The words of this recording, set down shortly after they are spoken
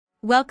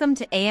Welcome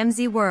to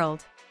AMZ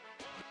World,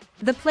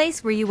 the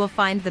place where you will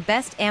find the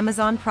best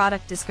Amazon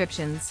product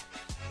descriptions.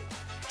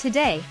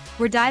 Today,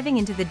 we're diving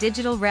into the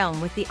digital realm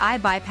with the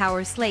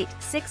iBUYPOWER Slate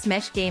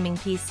 6-mesh gaming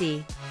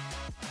PC.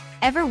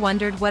 Ever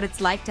wondered what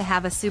it's like to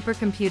have a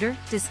supercomputer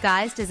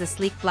disguised as a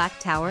sleek black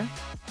tower?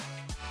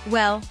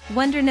 Well,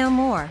 wonder no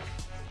more.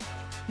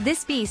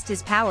 This beast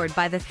is powered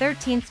by the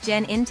 13th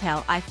Gen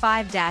Intel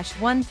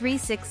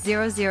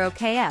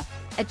i5-13600KF,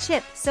 a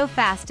chip so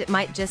fast it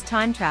might just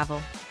time travel.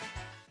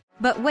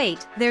 But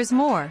wait, there's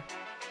more.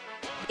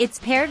 It's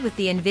paired with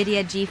the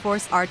NVIDIA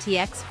GeForce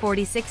RTX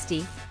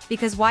 4060,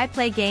 because why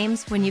play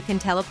games when you can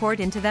teleport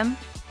into them?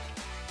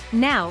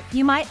 Now,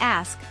 you might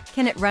ask,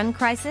 can it run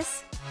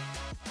Crysis?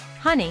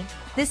 Honey,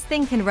 this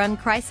thing can run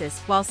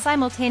Crysis while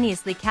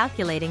simultaneously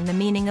calculating the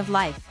meaning of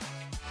life.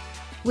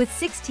 With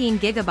 16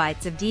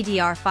 GB of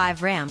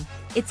DDR5 RAM,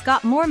 it's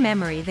got more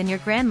memory than your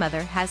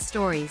grandmother has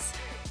stories.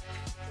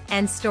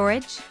 And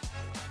storage?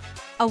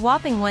 A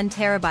whopping 1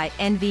 TB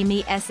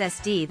NVMe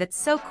SSD that's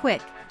so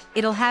quick,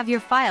 it'll have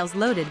your files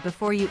loaded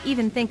before you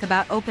even think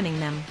about opening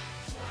them.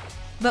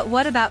 But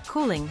what about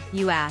cooling,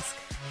 you ask?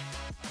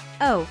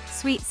 Oh,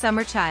 sweet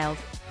summer child.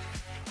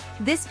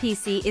 This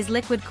PC is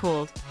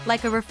liquid-cooled,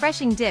 like a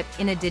refreshing dip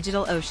in a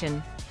digital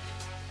ocean.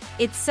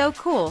 It's so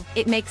cool,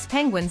 it makes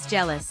penguins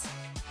jealous.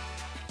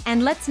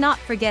 And let's not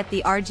forget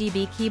the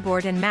RGB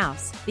keyboard and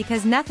mouse,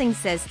 because nothing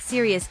says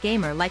serious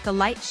gamer like a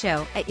light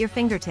show at your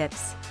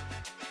fingertips.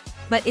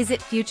 But is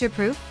it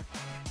future-proof?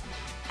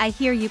 I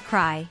hear you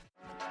cry.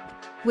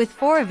 With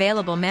 4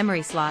 available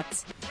memory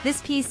slots,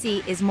 this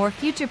PC is more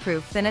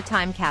future-proof than a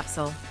time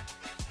capsule.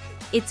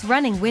 It's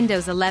running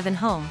Windows 11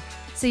 Home,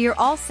 so you're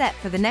all set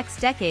for the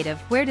next decade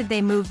of where did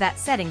they move that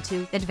setting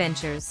to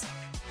adventures.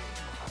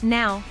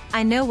 Now,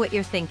 I know what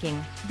you're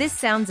thinking, this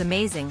sounds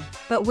amazing,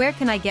 but where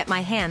can I get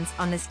my hands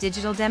on this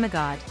digital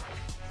demigod?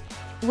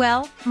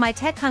 Well, my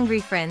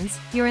tech-hungry friends,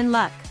 you're in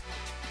luck.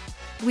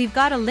 We've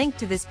got a link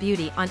to this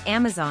beauty on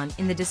Amazon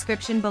in the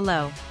description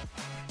below.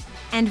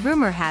 And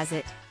rumor has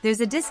it, there's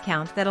a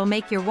discount that'll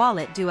make your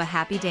wallet do a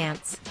happy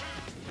dance.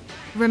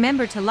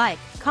 Remember to like,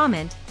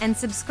 comment, and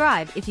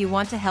subscribe if you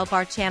want to help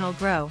our channel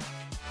grow.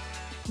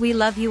 We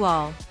love you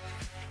all.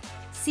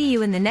 See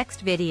you in the next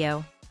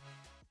video.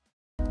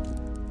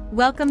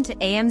 Welcome to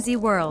AMZ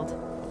World.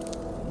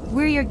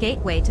 We're your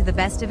gateway to the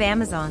best of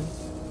Amazon.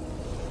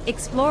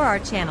 Explore our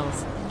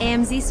channels,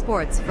 AMZ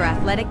Sports for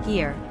athletic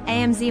gear,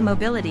 AMZ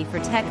Mobility for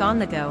tech on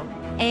the go,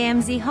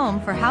 AMZ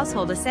Home for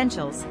household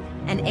essentials,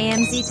 and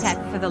AMZ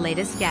Tech for the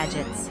latest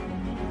gadgets.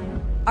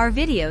 Our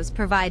videos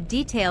provide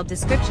detailed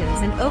descriptions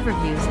and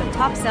overviews of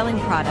top-selling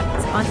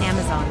products on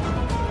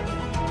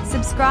Amazon.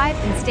 Subscribe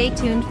and stay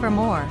tuned for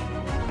more.